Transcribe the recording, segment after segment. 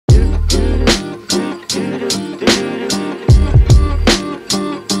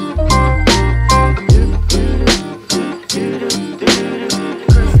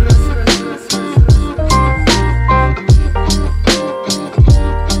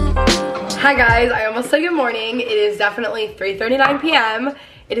Hi guys, I almost said good morning. It is definitely 3:39 p.m.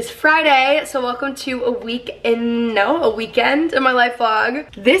 It is Friday, so welcome to a weekend in my life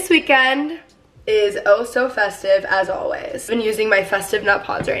vlog. This weekend is oh so festive as always. I've been using my festive nut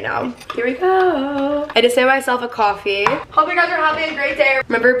pods right now. Here we go. I just made myself a coffee. Hope you guys are having a great day.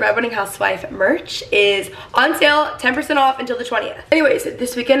 Remember, Breadwinning Housewife merch is on sale, 10% off until the 20th. Anyways,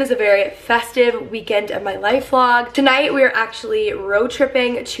 this weekend is a very festive weekend of my life vlog. Tonight we are actually road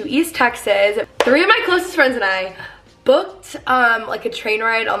tripping to East Texas. 3 of my closest friends and I booked like a train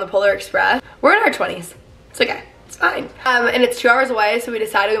ride on the Polar Express. We're in our 20s. It's okay. It's fine. And it's 2 hours away, so we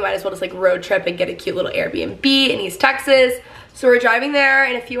decided we might as well just like road trip and get a cute little Airbnb in East Texas. So we're driving there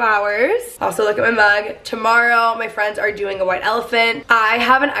in a few hours. Also, look at my mug. Tomorrow, my friends are doing a white elephant. I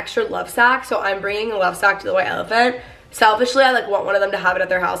have an extra love sack, so I'm bringing a love sack to the white elephant. Selfishly, I like want one of them to have it at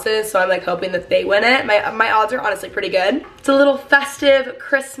their houses, so I'm like hoping that they win it. My odds are honestly pretty good. It's a little festive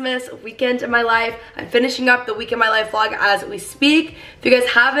Christmas weekend in my life. I'm finishing up the week in my life vlog as we speak. If you guys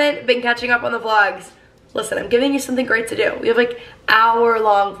haven't been catching up on the vlogs, listen, I'm giving you something great to do. We have like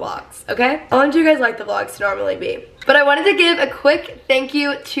hour-long vlogs, okay? How long do you guys like the vlogs to normally be? But I wanted to give a quick thank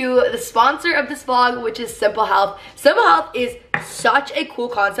you to the sponsor of this vlog, which is Simple Health. Simple Health is such a cool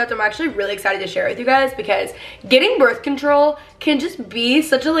concept. I'm actually really excited to share it with you guys because getting birth control can just be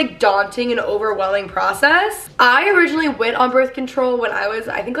such a like daunting and overwhelming process. I originally went on birth control when I was,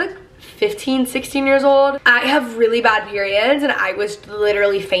 I think like 15, 16 years old. I have really bad periods and I was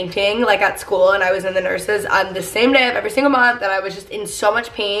literally fainting like at school, and I was in the nurses on the same day of every single month, and I was just in so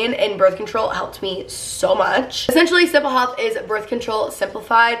much pain, and birth control helped me so much. Essentially, Simple Health is birth control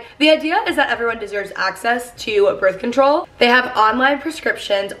simplified. The idea is that everyone deserves access to birth control. They have online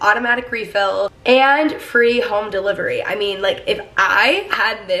prescriptions, automatic refills, and free home delivery. I mean, like if I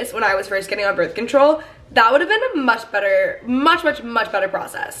had this when I was first getting on birth control, that would have been a much better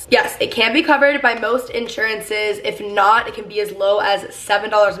process. Yes, it can be covered by most insurances. If not, it can be as low as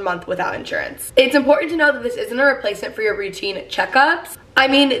 $7 a month without insurance. It's important to know that this isn't a replacement for your routine checkups. I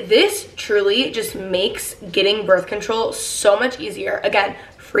mean, this truly just makes getting birth control so much easier. Again,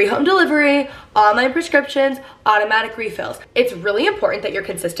 free home delivery, online prescriptions, automatic refills. It's really important that you're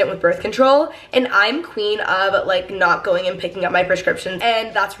consistent with birth control, and I'm queen of like not going and picking up my prescriptions,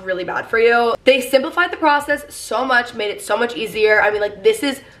 and that's really bad for you. They simplified the process so much, made it so much easier. I mean, like this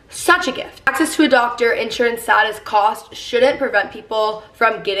is such a gift. Access to a doctor, insurance status, cost shouldn't prevent people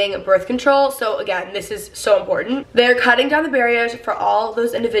from getting birth control. So again, this is so important. They're cutting down the barriers for all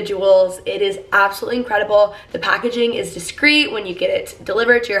those individuals. It is absolutely incredible. The packaging is discreet when you get it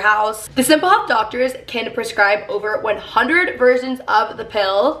delivered to your house. The Simple Health doctors can prescribe over 100 versions of the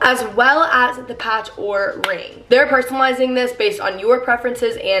pill, as well as the patch or ring. They're personalizing this based on your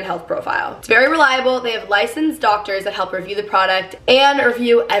preferences and health profile. It's very reliable. They have licensed doctors that help review the product and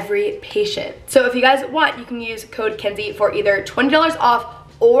review every patient. So if you guys want, you can use code Kenzie for either $20 off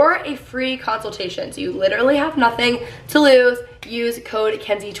or a free consultation. So you literally have nothing to lose. Use code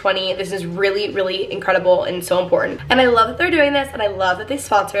Kenzie20. This is really, really incredible and so important. And I love that they're doing this, and I love that they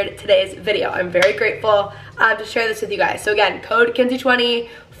sponsored today's video. I'm very grateful to share this with you guys. So again, code Kenzie20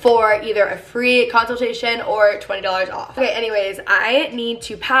 for either a free consultation or $20 off. Okay, anyways, I need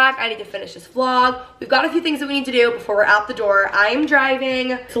to pack. I need to finish this vlog. We've got a few things that we need to do before we're out the door. I'm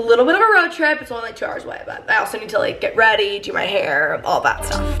driving. It's a little bit of a road trip. It's only like 2 hours away, but I also need to like get ready, do my hair, all that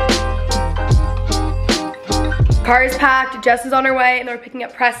stuff. Car is packed, Jess is on her way, and then we're picking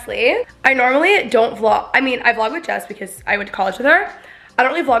up Presley. I normally don't vlog. I mean, I vlog with Jess because I went to college with her. I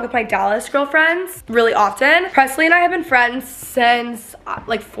don't really vlog with my Dallas girlfriends really often. Presley and I have been friends since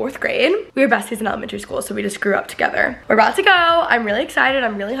like 4th grade. We were besties in elementary school, so we just grew up together. We're about to go. I'm really excited.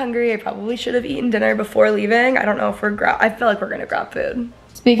 I'm really hungry. I probably should have eaten dinner before leaving. I don't know if I feel like we're gonna grab food.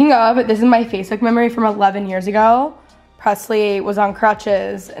 Speaking of, this is my Facebook memory from 11 years ago. Presley was on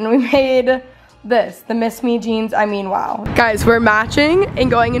crutches, and we made this, the Miss Me jeans. I mean, wow. Guys, we're matching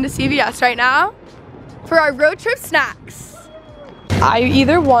and going into CVS right now for our road trip snacks. I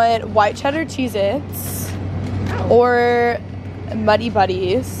either want white cheddar Cheez-Its or Muddy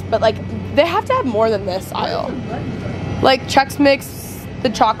Buddies, but like they have to have more than this aisle. Like Chex Mix, the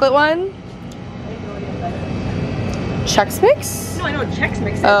chocolate one. Chex Mix? No, I know what Chex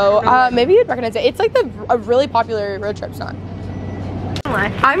Mix is. Oh, maybe you'd recognize it. It's like a really popular road trip snack.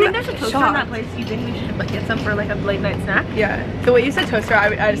 I think there's a toaster in that place. You think we should like get some for like a late night snack? Yeah. The way you said toaster,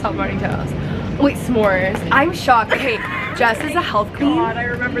 I just thought morning toast. Wait, s'mores. I'm shocked. Okay, Jess is a health queen. God, I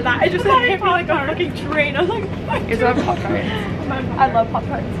remember that. I just like hit me like a fucking train. I was like, here's one Pop-Tarts. I love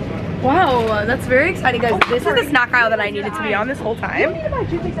Pop-Tarts. Wow, that's very exciting, guys. This is the snack aisle that I needed to be on this whole time.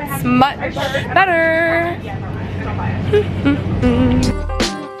 It's much better.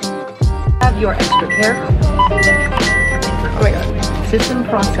 your extra care. Oh my god. System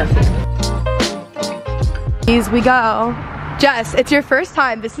processing. Here we go. Jess, it's your first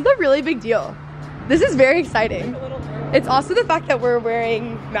time. This is a really big deal. This is very exciting. It's also the fact that we're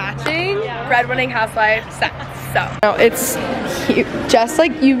wearing matching Red Wedding Housewife sets. So, no, it's cute. Just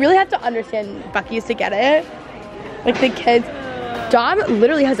like, you really have to understand Buc-ee's to get it. Like the kids, Dom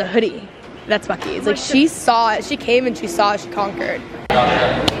literally has a hoodie. That's Buc-ee's. Like she saw it, she came and she saw it, she conquered.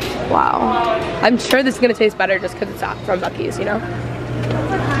 Wow. I'm sure this is gonna taste better just because it's from Buc-ee's, you know?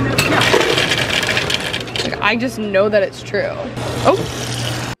 Like, I just know that it's true. Oh.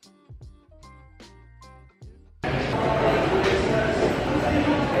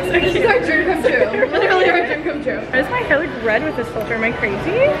 This is our dream come true. Literally our dream come true. Why does my hair look red with this filter? Am I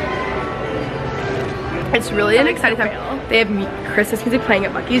crazy? It's really an exciting time. They have Christmas music playing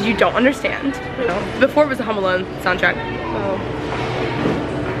at Buc-ee's. You don't understand. No. Before it was a Home Alone soundtrack. Oh.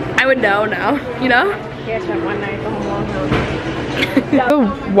 I would know now, you know? Yeah, I spent one night at the Home Alone house.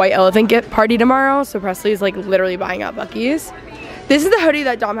 The white elephant gift party tomorrow, so Presley's like literally buying out Buc-ee's. This is the hoodie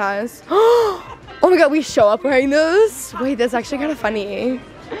that Dom has. Oh my god, we show up wearing those? Wait, that's actually kind of funny.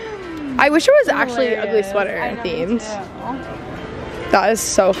 I wish it was actually ugly sweater themed. That is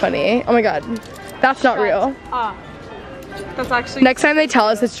so funny. Oh my god. That's not real. That's actually next time they tell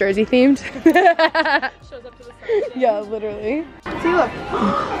us it's jersey themed. shows up to the side. Yeah, literally. See, look.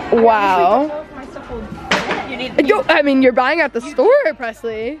 Wow. Yo, I mean, you're buying at the store,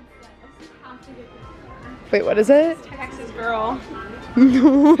 Presley. Wait, what is it? Texas girl.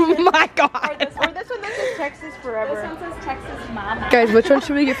 Oh my god. Or this one that says Texas forever. This one says Texas mama. Guys, which one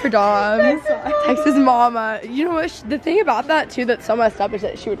should we get for Dom? Texas mama. You know what? The thing about that too that's so messed up is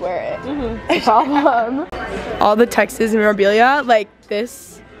that she would wear it. The problem. All the Texas memorabilia, like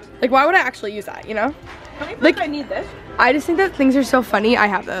this. Like, why would I actually use that, you know? Like, I need this. I just think that things are so funny. I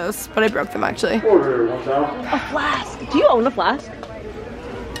have those, but I broke them actually. A flask. Do you own a flask?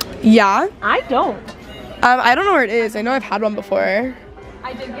 Yeah. I don't. I don't know where it is. I know I've had one before.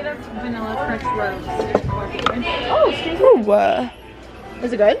 I did get a vanilla French rose. Oh, excuse me. Ooh.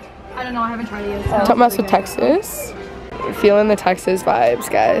 Is it good? I don't know. I haven't tried it yet. Don't mess with Texas. We're feeling the Texas vibes,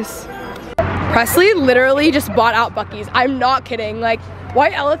 guys. Presley literally just bought out Buc-ee's. I'm not kidding. Like,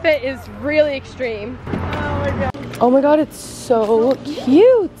 white elephant is really extreme. Oh my god. Oh my god, it's so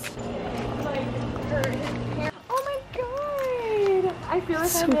cute. Oh my god. I feel like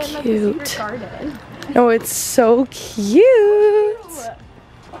So I'm in like a cute. secret garden. No, it's so cute.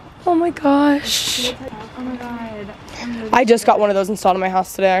 Oh my gosh. Oh my god. I just got one of those installed in my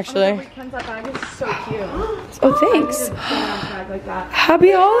house today, actually. That bag is so cute. Oh, thanks. Like that.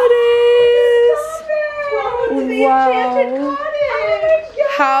 Happy holidays. Wow.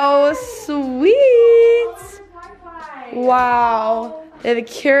 How sweet. Wow. They have a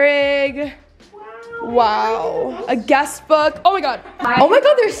Keurig. Wow. A guest book. Oh my god. Oh my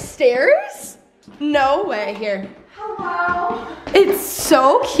god, there's stairs? No way. Here. Hello. It's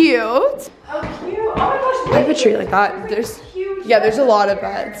so cute. Oh, cute. Oh my gosh. I have a tree like that. There's a lot of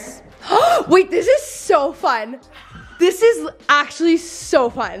beds. Wait, this is so fun. This is actually so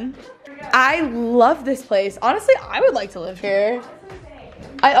fun. I love this place. Honestly, I would like to live here.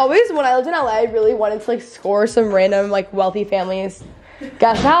 I always, when I lived in LA, I really wanted to like score some random like wealthy families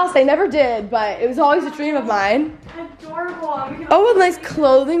guest house. I never did, but it was always a dream of mine. Adorable. Oh, a nice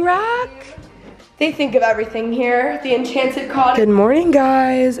clothing rack. They think of everything here. The enchanted cottage. Good morning,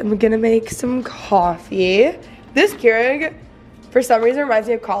 guys. I'm gonna make some coffee. This Keurig, for some reason, reminds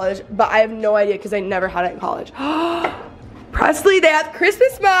me of college, but I have no idea because I never had it in college. Presley, they have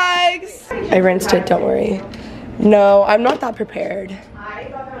Christmas mugs. I rinsed it, don't worry. No, I'm not that prepared. I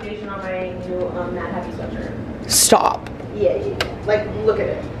got foundation on my new Mad Happy sweatshirt. Stop. Yeah. Like, look at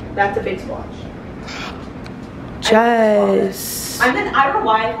it. That's a big splotch. Jess. I don't know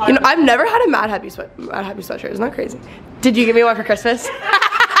why. You know, I've never had a Mad Happy sweatshirt. Isn't that crazy? Did you give me one for Christmas?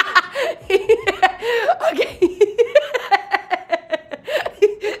 Okay.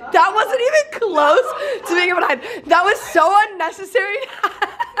 That wasn't even close to being able to hide. That was so unnecessary.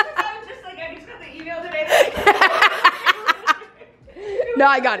 I just got the email today. No,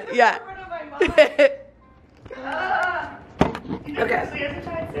 I got it. Yeah. Okay.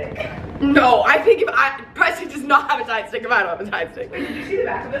 No, I think Presley does not have a Tide stick if I don't have a Tide stick. Wait, did you see the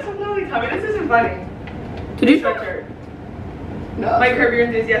back of this one though? Tell me this isn't funny. Did you? No. Like Curb Your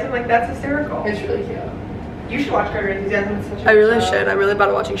Enthusiasm, like that's hysterical. It's really cute. You should watch Curb Your Enthusiasm. It's such a I really good show. should. I'm really bad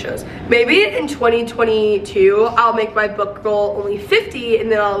at watching shows. Maybe in 2022, I'll make my book goal only 50,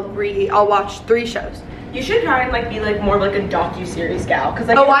 and then I'll watch 3 shows. You should try and like be like more like a docu-series gal, cause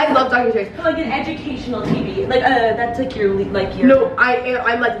like I love documentaries. Like an educational TV, like that's like your No,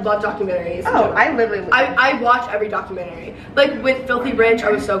 I like love documentaries. Oh, I literally I watch every documentary. Like with Filthy Rich,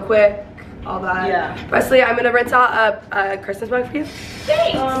 I was so quick. All that. Yeah. Presley, I'm gonna rinse out a Christmas mug for you.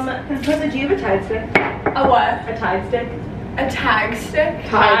 Thanks. Presley, do you have a Tide stick? A what? A Tide stick? A tag stick?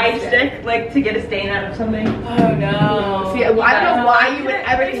 Tide stick, like to get a stain out of something. Oh no. See, I don't know why you would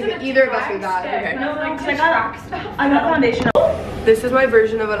ever think that either of us would that. Okay. No, like I got foundation. This is my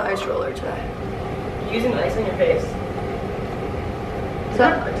version of an ice roller today. Using ice on your face. Does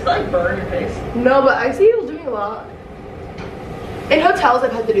that like burn your face? No, but I see you doing a lot. In hotels,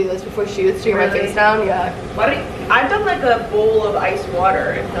 I've had to do this before shoots to get my face down. Yeah. I've done like a bowl of ice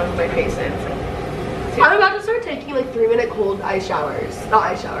water and dumped my face in. I'm about to start taking like 3-minute cold ice showers. Not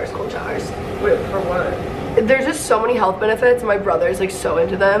ice showers, cold showers. Wait, for what? There's just so many health benefits and my brother's like so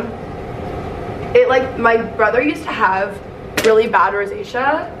into them. It like, my brother used to have really bad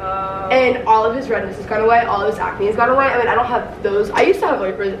rosacea and all of his redness has gone away, all of his acne has gone away. I mean, I don't have those. I used to have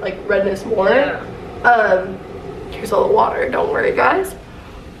like redness more. Yeah. Here's a little water, don't worry guys.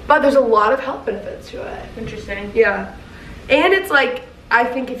 But there's a lot of health benefits to it. Interesting. Yeah. And it's like, I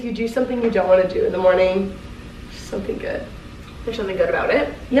think if you do something you don't want to do in the morning, there's something good. There's something good about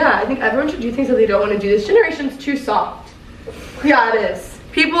it? Yeah, I think everyone should do things that they don't want to do. This generation's too soft. Yeah, it is.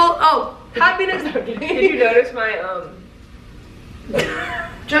 People, happiness. Did you notice my,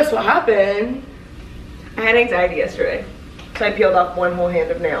 Just what happened? I had anxiety yesterday. So I peeled off one whole hand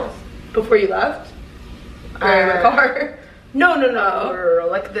of nails. Before you left? Or in the car? No.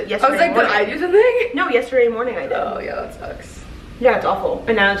 Like yesterday I was like, morning. did I do something? No, yesterday morning I did. Oh, yeah, that sucks. Yeah, it's awful.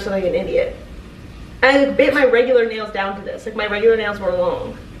 And now I'm just like an idiot. I bit my regular nails down to this. Like my regular nails were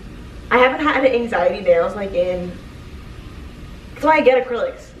long. I haven't had anxiety nails like in. That's why I get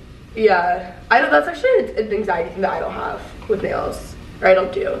acrylics. Yeah, that's actually an anxiety thing that I don't have with nails. Or I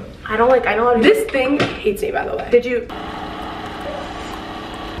don't do. I don't know. This thing hates me, by the way. Did you?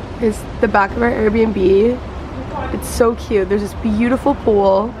 Here's the back of our Airbnb. It's so cute. There's this beautiful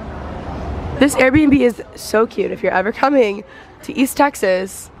pool. This Airbnb is so cute. If you're ever coming to East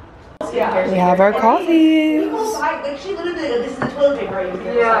Texas, we have our coffees.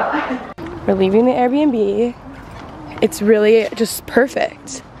 Yeah. We're leaving the Airbnb. It's really just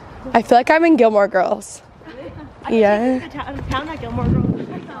perfect. I feel like I'm in Gilmore Girls. Yeah.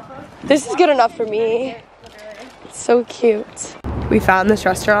 This is good enough for me. It's so cute. We found this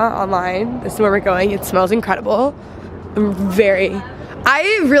restaurant online. This is where we're going. It smells incredible.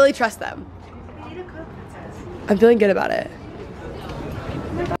 I really trust them. I'm feeling good about it.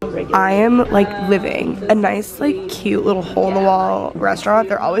 I am like living a nice like cute little hole in the wall restaurant.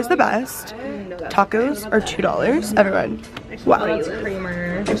 They're always the best. Tacos are $2. Everyone. Wow.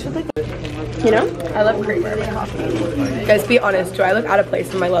 You know? I love creamer in my coffee. Guys, be honest. Do I look out of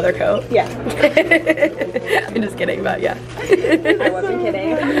place in my leather coat? Yeah. I'm just kidding, but yeah. I wasn't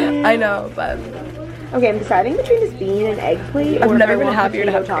kidding. I know, but. Okay, I'm deciding between this bean and egg plate. I've never been happier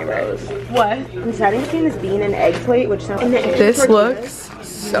to have tacos. What? I'm deciding between this bean and egg plate, which sounds. This looks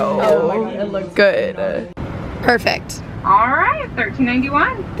so good. Perfect. All right,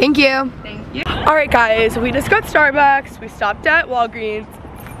 $13.91. Thank you. Thank you. All right, guys, we just got Starbucks. We stopped at Walgreens.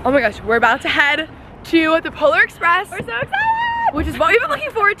 Oh my gosh, we're about to head to the Polar Express. We're so excited! Which is what we've been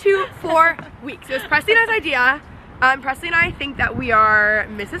looking forward to for weeks. It was Presley and I's idea. Presley and I think that we are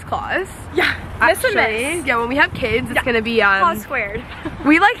Mrs. Claus. Yeah, actually. Yeah, when we have kids, it's gonna be Claus squared.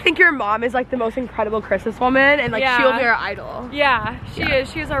 We like think your mom is like the most incredible Christmas woman, and like she'll be our idol. Yeah, she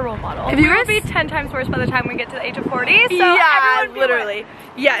is. She is our role model. If you will be 10 times worse by the time we get to the age of 40. So yeah, literally.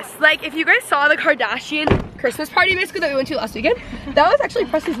 Yes, like if you guys saw the Kardashian Christmas party basically that we went to last weekend, that was actually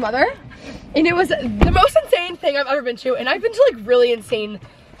Presley's mother, and it was the most insane thing I've ever been to. And I've been to like really insane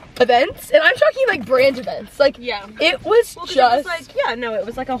events, and I'm talking like brand events. Like, yeah, it was just it was like, yeah, no, it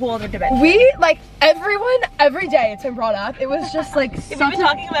was like a whole other debate. We like everyone every day it's been brought up. It was just like we've been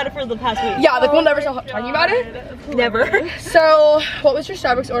talking about it for the past week. Yeah, like we'll never stop talking about it. Never. So, what was your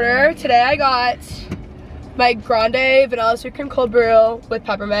Starbucks order? Today I got my grande vanilla sweet cream cold brew with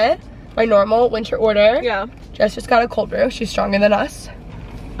peppermint. My normal winter order. Yeah. Jess just got a cold brew. She's stronger than us.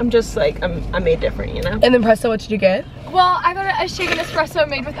 I'm just like, I'm made different, you know? And then Presto, what did you get? Well, I got a shaken espresso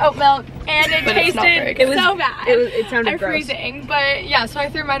made with oat milk, and it tasted so bad. It sounded gross. Freezing, but yeah, so I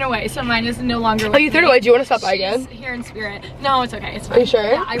threw mine away, so mine is no longer with Oh, you threw it away? Do you want to stop by again? Here in spirit. No, it's okay, it's fine. Are you sure?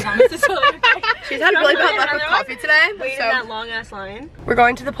 Yeah, I promise it's totally okay. She's had really bad luck with coffee today. Waited in that long ass line. We're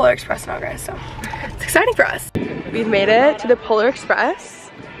going to the Polar Express now, guys, so it's exciting for us. We've made it to the Polar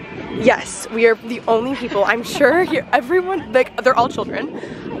Express. Yes, we are the only people, I'm sure here, everyone, like, they're all children.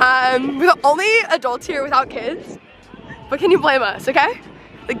 We're the only adults here without kids. But can you blame us, okay?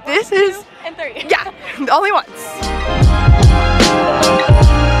 Like, this is... 2 and 3. Yeah, the only ones.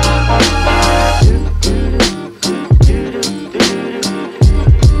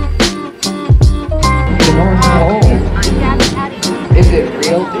 Is it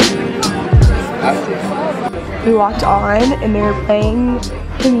real? We walked on and they were playing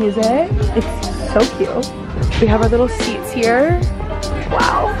the music. It's so cute. We have our little seats here.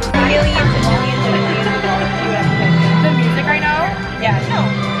 Wow. The music right now? Yeah, no.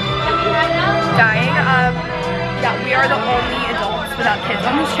 Dying. Yeah, we are the only adults without kids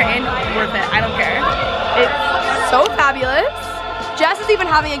on this train. Worth it. I don't care. It's so fabulous. Jess is even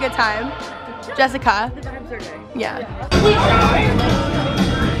having a good time. Jessica. The vibes are good. Yeah.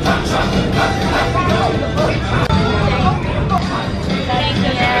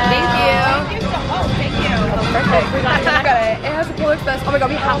 Thank you. Oh, perfect. We got it. It has a Polar Express. Oh my god,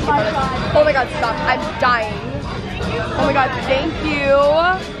 we have to go this. Oh my god, stop. I'm dying. Oh my god, thank you.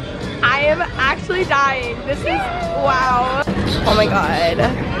 I am actually dying. This is, wow. Oh my god.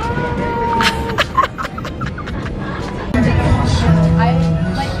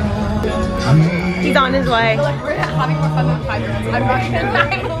 He's on his way. Like, we're having more fun than 5-year-olds. I'm not kidding.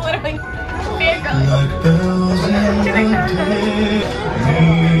 I'm literally fangirling.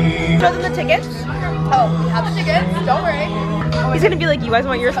 Show them the tickets. Oh, we have the tickets. Don't worry. He's gonna be like, you guys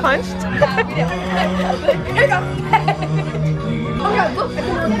want yours punched? Yeah, we do. Here we go. Oh my god, look.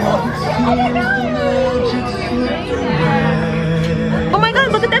 Oh my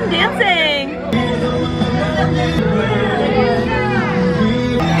god, look at them dancing.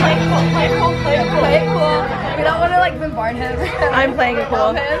 Play it cool. We don't want to like bombard him. I'm playing it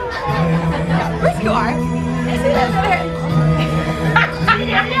cool. Yeah, of course you are.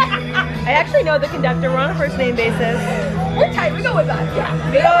 I actually know the conductor. We're on a first name basis. We're tight. We go way back. Yeah.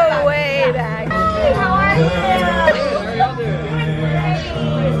 We go way back. Hey, how are you?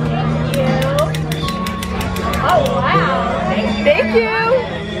 Oh wow. Thank you.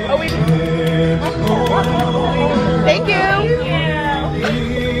 Oh, we. Thank you.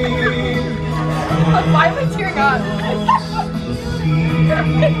 Why am I tearing up?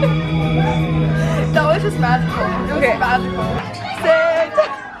 That was just magical. It was magical. Santa.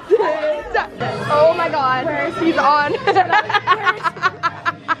 Oh my god. He's on.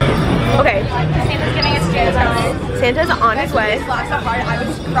 Okay. Santa's giving us Santa. Santa's on his way. I laughed so hard, I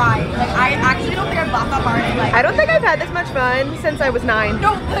was crying. Like, I actually don't think I've laughed that hard in like... I don't think I've had this much fun since I was 9.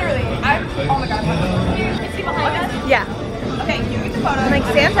 No, literally. Oh my god. Is he behind us? Yeah. Okay, can you get the photo? I'm like,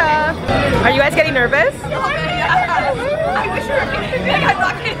 Santa. Are you guys getting nervous? I wish you were kidding me. I'm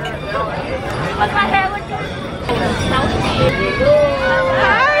not kidding. What's my hair look good?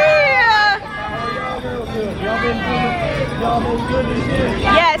 Hi.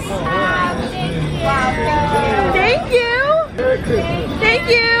 Yes. Wow, Thank you. Thank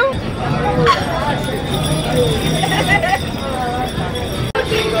you.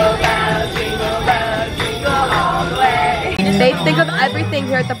 They think of everything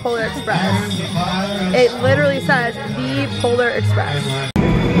here at the Polar Express. It literally says the Polar Express.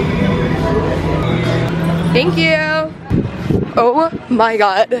 Thank you. Oh my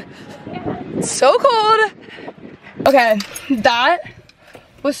god. So cold. Okay, that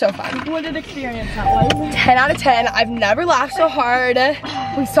was so fun. What an experience that was. 10 out of 10. I've never laughed so hard.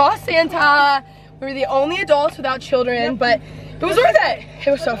 We saw Santa. We were the only adults without children, but it was worth it.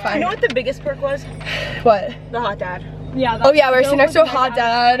 It was so fun. You know what the biggest perk was? What? The hot dad. Yeah. Oh yeah, we were sitting next to a hot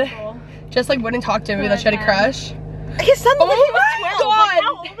dad. Just like wouldn't talk to me, that she had a crush. His son Oh was my like 12. God. Like,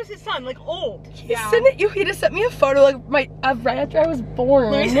 how old was his son? Like old. He just sent me a photo like right after I was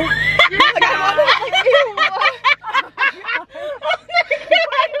born. Like,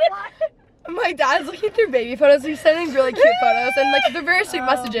 my dad's looking through baby photos. He's sending really cute photos and like they're very sweet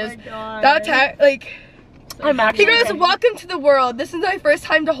messages. That like I'm actually. he goes, "Welcome to the world. This is my first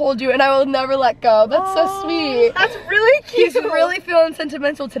time to hold you, and I will never let go." That's so sweet. That's really cute. He's really feeling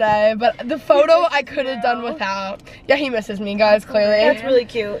sentimental today, but the photo I could have done without. Yeah, he misses me, guys. Clearly. That's really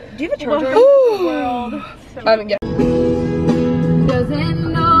cute. Do you have a charger? Yeah.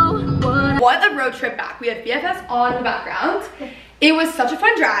 What a road trip back. We had BFS on in the background. It was such a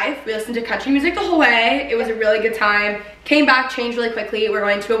fun drive. We listened to country music the whole way. It was a really good time. Came back, changed really quickly. We're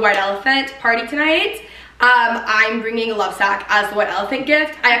going to a white elephant party tonight. I'm bringing a love sack as the white elephant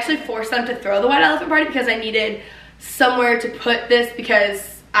gift. I actually forced them to throw the white elephant party because I needed somewhere to put this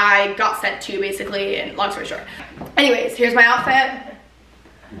because I got sent to basically, and long story short. Anyways, here's my outfit.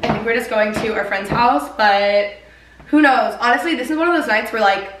 I think we're just going to our friend's house, but who knows? Honestly, this is one of those nights where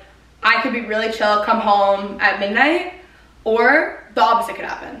like I could be really chill, come home at midnight, or the opposite could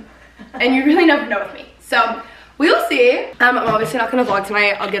happen. And you really never know with me. So we will see. I'm obviously not gonna vlog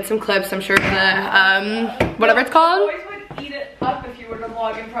tonight. I'll get some clips, I'm sure, for the, whatever it's called. Boys would eat it up if you were to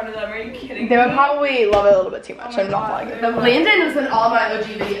vlog in front of them. Are you kidding They would me? probably love it a little bit too much. Oh I'm not God. vlogging. Landon was in all my OG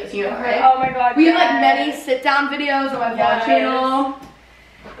videos, you know, right? Oh my God. We have like many sit down videos on my vlog channel.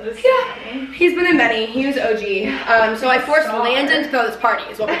 Yeah, he's been in many. He was OG. So I forced Landon to throw this party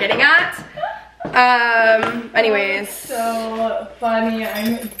is what we're getting at. Anyways. So funny,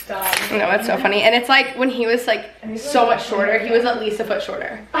 I'm done. No, it's so funny. And it's like when he was like so much shorter, he was at least a foot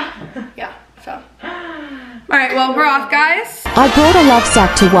shorter. Yeah, so. Alright, well, we're off, guys. I brought a love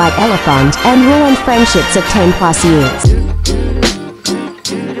sack to White Elephant and ruined friendships of 10 plus years.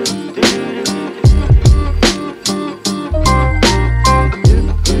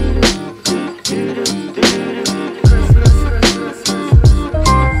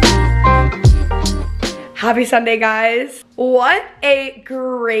 Happy Sunday, guys. What a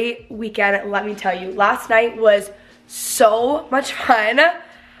great weekend, let me tell you. Last night was so much fun.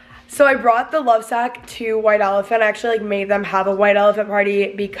 So I brought the love sack to White Elephant. I actually like made them have a White Elephant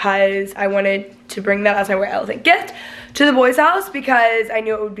party because I wanted to bring that as my White Elephant gift to the boys' house because I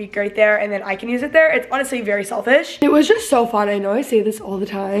knew it would be great there and then I can use it there. It's honestly very selfish. It was just so fun. I know I say this all the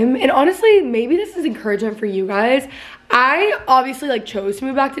time. And honestly, maybe this is encouragement for you guys. I obviously like chose to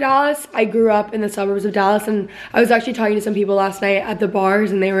move back to Dallas. I grew up in the suburbs of Dallas and I was actually talking to some people last night at the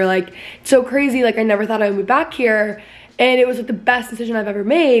bars and they were like, it's so crazy, like I never thought I would move back here. And it was like the best decision I've ever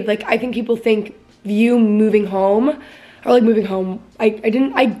made. Like I think people view moving home or like moving home. I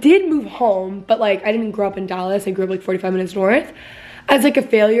did move home, but like I didn't grow up in Dallas. I grew up like 45 minutes north as like a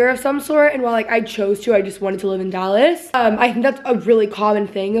failure of some sort. And while like I chose to, I just wanted to live in Dallas. I think that's a really common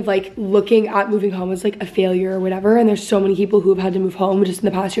thing of like looking at moving home as like a failure or whatever. And there's so many people who have had to move home just in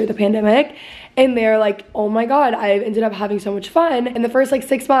the past year of the pandemic. And they're like, oh my God, I've ended up having so much fun. In the first like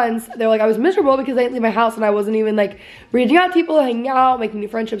 6 months, they're like, I was miserable because I didn't leave my house and I wasn't even like reaching out to people, hanging out, making new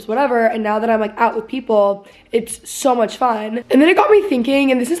friendships, whatever. And now that I'm like out with people, it's so much fun. And then it got me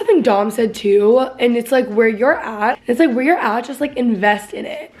thinking, and this is something Dom said too, and it's like where you're at, just like invest in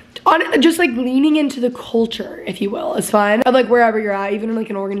it. Just like leaning into the culture, if you will, is fun. Of like wherever you're at, even in like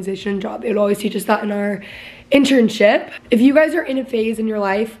an organization job, they would always teach us that in our internship. If you guys are in a phase in your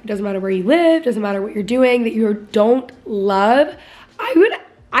life, doesn't matter where you live, doesn't matter what you're doing, that you don't love,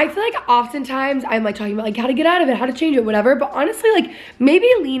 I feel like oftentimes I'm like talking about like how to get out of it, how to change it, whatever, but honestly like maybe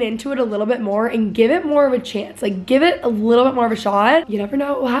lean into it a little bit more and give it more of a chance. Like give it a little bit more of a shot. You never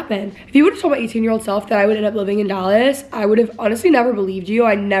know what will happen. If you would have told my 18-year-old self that I would end up living in Dallas, I would have honestly never believed you.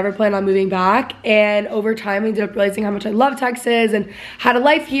 I never planned on moving back. And over time I ended up realizing how much I love Texas and had a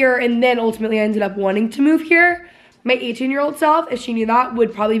life here. And then ultimately I ended up wanting to move here. My 18-year-old self, if she knew that,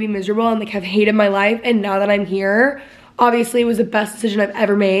 would probably be miserable and like have hated my life. And now that I'm here, obviously it was the best decision I've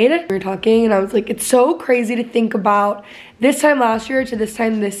ever made. We were talking and I was like, it's so crazy to think about this time last year to this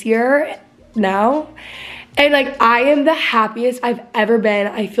time this year now. And like, I am the happiest I've ever been.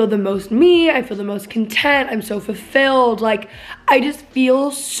 I feel the most me, I feel the most content, I'm so fulfilled. Like, I just feel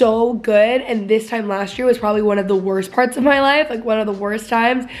so good. And this time last year was probably one of the worst parts of my life, like one of the worst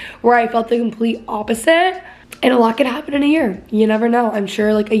times where I felt the complete opposite. And a lot could happen in a year. You never know. I'm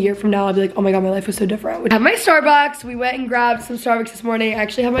sure like a year from now, I'll be like, oh my God, my life was so different. I have my Starbucks. We went and grabbed some Starbucks this morning. I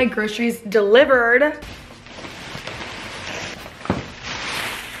actually have my groceries delivered.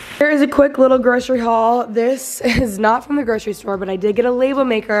 Here is a quick little grocery haul. This is not from the grocery store, but I did get a label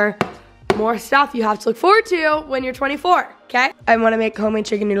maker. More stuff you have to look forward to when you're 24, okay? I wanna make homemade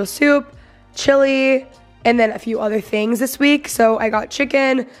chicken noodle soup, chili, and then a few other things this week. So I got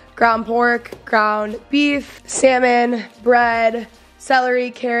chicken, ground pork, ground beef, salmon, bread, celery,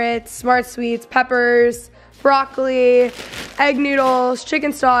 carrots, smart sweets, peppers, broccoli, egg noodles,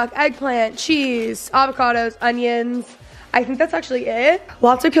 chicken stock, eggplant, cheese, avocados, onions. I think that's actually it.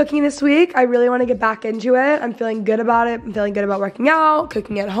 Lots of cooking this week. I really want to get back into it. I'm feeling good about it. I'm feeling good about working out,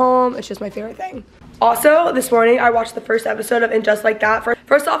 cooking at home. It's just my favorite thing. Also, this morning, I watched the first episode of And Just Like That.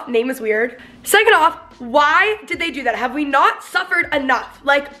 First off, name is weird. Second off, why did they do that? Have we not suffered enough?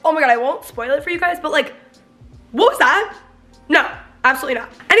 Like, oh my God, I won't spoil it for you guys, but like, what was that? No, absolutely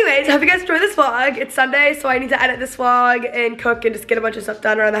not. Anyways, I hope you guys enjoy this vlog. It's Sunday, so I need to edit this vlog and cook and just get a bunch of stuff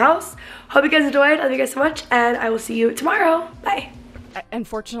done around the house. Hope you guys enjoyed. I love you guys so much, and I will see you tomorrow. Bye.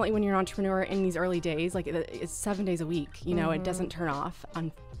 Unfortunately, when you're an entrepreneur in these early days, like it's 7 days a week, you know, it doesn't turn off.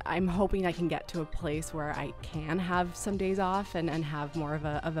 I'm hoping I can get to a place where I can have some days off and have more of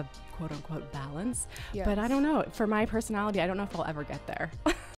a quote unquote balance. Yes. But I don't know. For my personality, I don't know if I'll ever get there.